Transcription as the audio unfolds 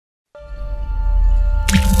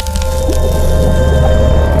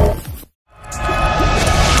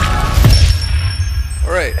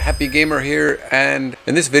Happy Gamer here, and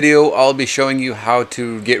in this video I'll be showing you how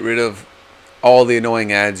to get rid of all the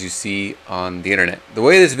annoying ads you see on the internet. The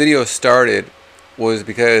way this video started was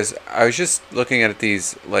because I was just looking at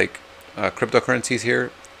these cryptocurrencies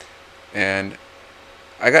here, and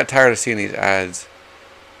I got tired of seeing these ads.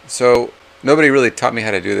 So nobody really taught me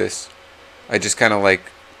how to do this. I just kind of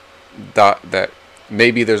thought that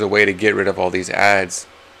maybe there's a way to get rid of all these ads,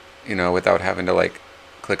 you know, without having to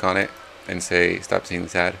click on it and say stop seeing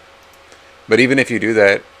this ad. But even if you do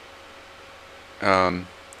that,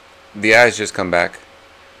 the ads just come back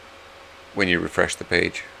when you refresh the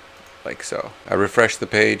page, like so. I refresh the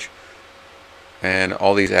page and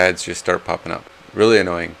all these ads just start popping up. Really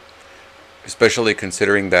annoying, especially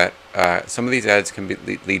considering that some of these ads can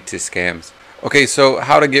lead to scams. Okay, so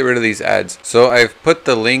how to get rid of these ads. So I've put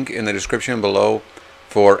the link in the description below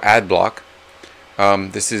for Adblock.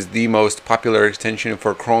 This is the most popular extension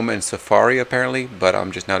for Chrome and Safari apparently, but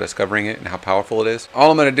I'm just now discovering it and how powerful it is.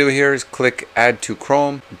 All I'm going to do here is click Add to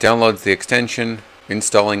Chrome, downloads the extension,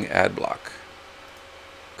 installing Adblock.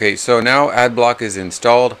 Okay, so now Adblock is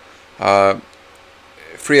installed,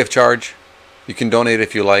 free of charge. You can donate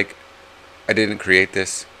if you like. I didn't create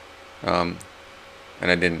this, and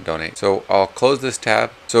I didn't donate. So I'll close this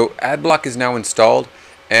tab. So Adblock is now installed,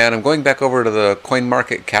 and I'm going back over to the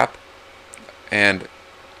coinmarketcap. And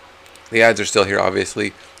the ads are still here,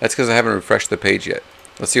 obviously. That's because I haven't refreshed the page yet.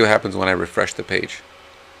 Let's see what happens when I refresh the page.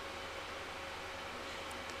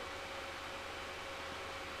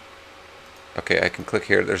 Okay, I can click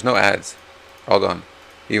here. There's no ads. All gone.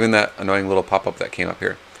 Even that annoying little pop-up that came up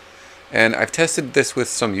here. And I've tested this with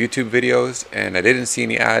some YouTube videos, and I didn't see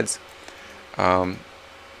any ads. I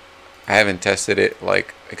haven't tested it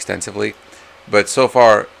extensively, but so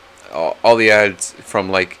far all the ads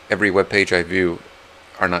from every web page I view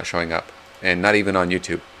are not showing up, and not even on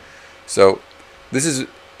YouTube. So this is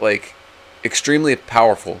extremely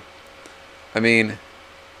powerful. I mean,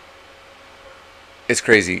 it's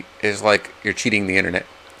crazy. It's like you're cheating the internet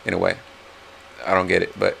in a way. I don't get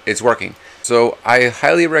it, but it's working. So I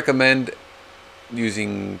highly recommend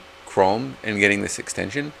using Chrome and getting this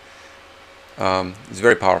extension. It's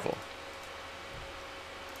very powerful.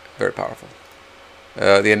 Very powerful.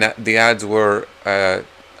 The ads were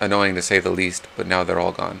annoying to say the least, but now they're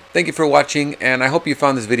all gone. Thank you for watching, and I hope you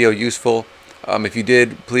found this video useful. If you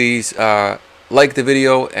did, please like the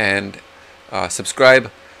video and subscribe,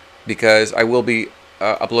 because I will be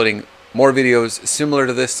uploading more videos similar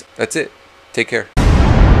to this. That's it. Take care.